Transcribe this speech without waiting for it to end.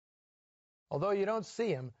Although you don't see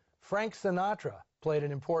him, Frank Sinatra played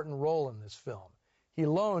an important role in this film. He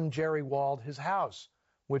loaned Jerry Wald his house,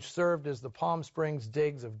 which served as the Palm Springs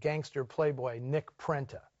digs of gangster playboy Nick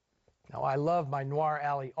Prenta. Now, I love my Noir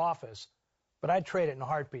Alley office, but I'd trade it in a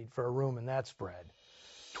heartbeat for a room in that spread.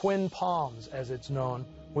 Twin Palms, as it's known,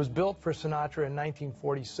 was built for Sinatra in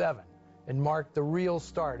 1947 and marked the real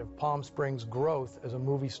start of Palm Springs' growth as a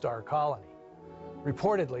movie star colony.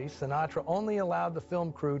 Reportedly, Sinatra only allowed the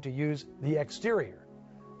film crew to use the exterior,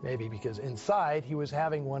 maybe because inside he was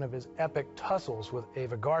having one of his epic tussles with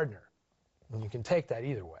Ava Gardner. And you can take that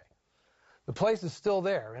either way. The place is still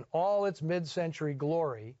there in all its mid-century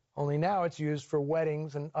glory, only now it's used for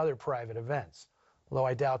weddings and other private events, although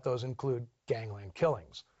I doubt those include gangland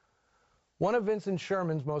killings. One of Vincent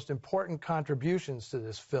Sherman's most important contributions to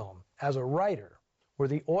this film, as a writer, were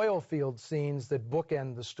the oil field scenes that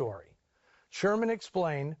bookend the story. Sherman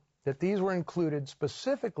explained that these were included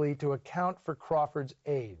specifically to account for Crawford's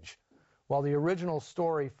age. While the original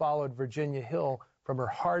story followed Virginia Hill from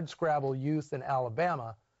her hardscrabble youth in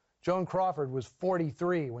Alabama, Joan Crawford was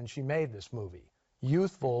 43 when she made this movie.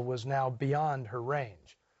 Youthful was now beyond her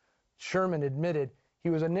range. Sherman admitted he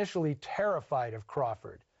was initially terrified of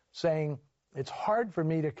Crawford, saying, "It's hard for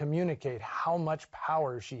me to communicate how much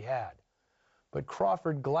power she had." But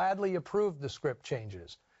Crawford gladly approved the script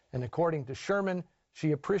changes, and according to Sherman,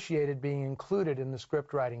 she appreciated being included in the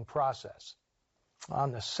script writing process.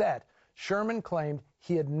 On the set, Sherman claimed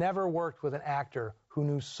he had never worked with an actor who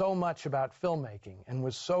knew so much about filmmaking and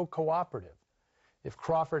was so cooperative. If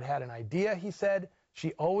Crawford had an idea, he said,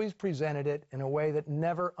 she always presented it in a way that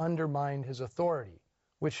never undermined his authority,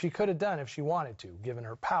 which she could have done if she wanted to, given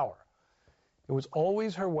her power. It was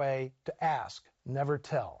always her way to ask, never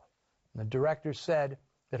tell. And the director said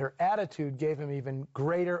that her attitude gave him even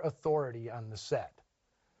greater authority on the set.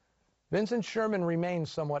 Vincent Sherman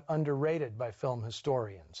remains somewhat underrated by film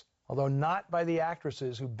historians, although not by the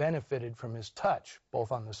actresses who benefited from his touch,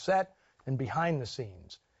 both on the set and behind the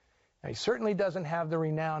scenes. Now, he certainly doesn't have the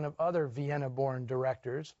renown of other Vienna-born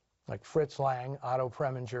directors, like Fritz Lang, Otto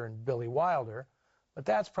Preminger, and Billy Wilder, but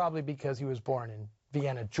that's probably because he was born in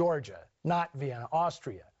Vienna, Georgia, not Vienna,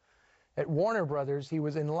 Austria. At Warner Brothers, he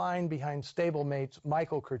was in line behind stablemates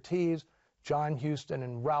Michael Curtiz, John Huston,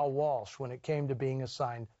 and Raoul Walsh when it came to being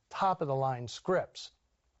assigned top-of-the-line scripts.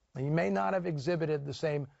 He may not have exhibited the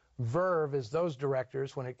same verve as those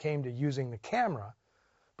directors when it came to using the camera,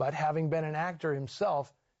 but having been an actor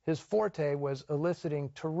himself, his forte was eliciting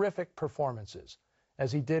terrific performances,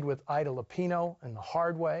 as he did with Ida Lupino in The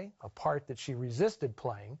Hard Way, a part that she resisted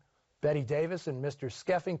playing, Bette Davis in Mr.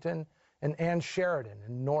 Skeffington, and Ann Sheridan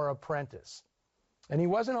in Nora Prentice. And he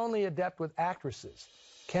wasn't only adept with actresses.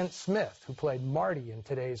 Kent Smith, who played Marty in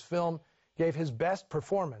today's film, gave his best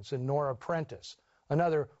performance in Nora Prentice,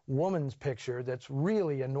 another woman's picture that's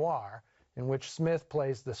really a noir, in which Smith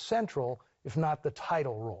plays the central, if not the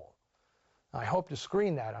title role. I hope to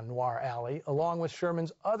screen that on Noir Alley, along with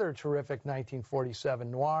Sherman's other terrific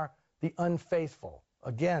 1947 noir, The Unfaithful,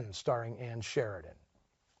 again starring Ann Sheridan.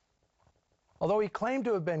 Although he claimed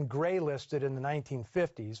to have been gray-listed in the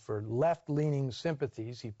 1950s for left-leaning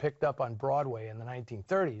sympathies he picked up on Broadway in the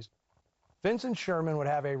 1930s, Vincent Sherman would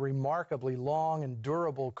have a remarkably long and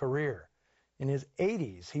durable career. In his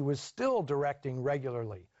 80s, he was still directing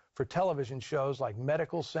regularly for television shows like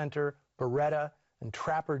Medical Center, Beretta, and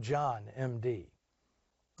Trapper John, M.D.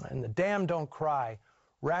 In The Damned Don't Cry,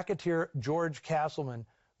 racketeer George Castleman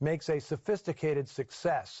makes a sophisticated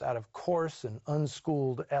success out of coarse and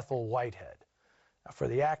unschooled Ethel Whitehead. Now, for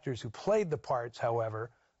the actors who played the parts,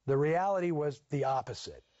 however, the reality was the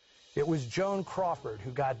opposite. It was Joan Crawford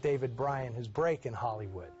who got David Bryan his break in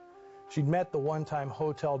Hollywood. She'd met the one-time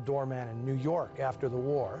hotel doorman in New York after the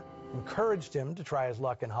war, encouraged him to try his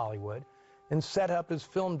luck in Hollywood, and set up his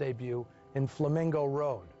film debut in Flamingo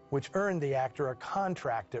Road, which earned the actor a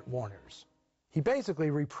contract at Warner's. He basically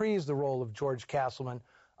reprised the role of George Castleman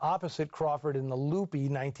opposite Crawford in the loopy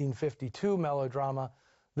 1952 melodrama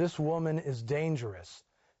This Woman is Dangerous,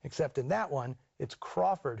 except in that one, it's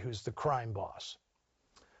Crawford who's the crime boss.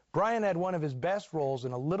 Bryan had one of his best roles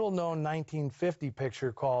in a little-known 1950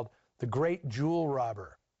 picture called The Great Jewel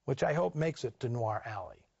Robber, which I hope makes it to Noir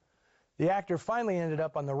Alley. The actor finally ended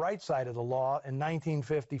up on the right side of the law in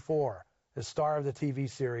 1954, the star of the TV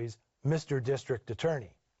series Mr. District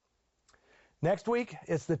Attorney. Next week,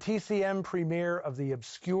 it's the TCM premiere of the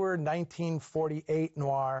obscure 1948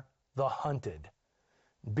 noir, The Hunted.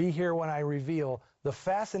 Be here when I reveal the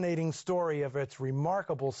fascinating story of its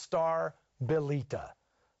remarkable star, Belita,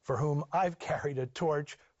 for whom I've carried a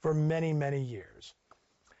torch for many, many years.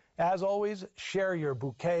 As always, share your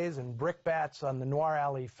bouquets and brickbats on the Noir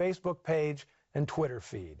Alley Facebook page and Twitter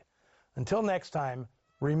feed. Until next time,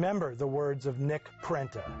 remember the words of Nick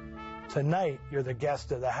Prenta. Tonight, you're the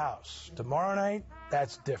guest of the house. Tomorrow night,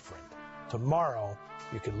 that's different. Tomorrow,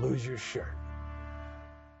 you could lose your shirt.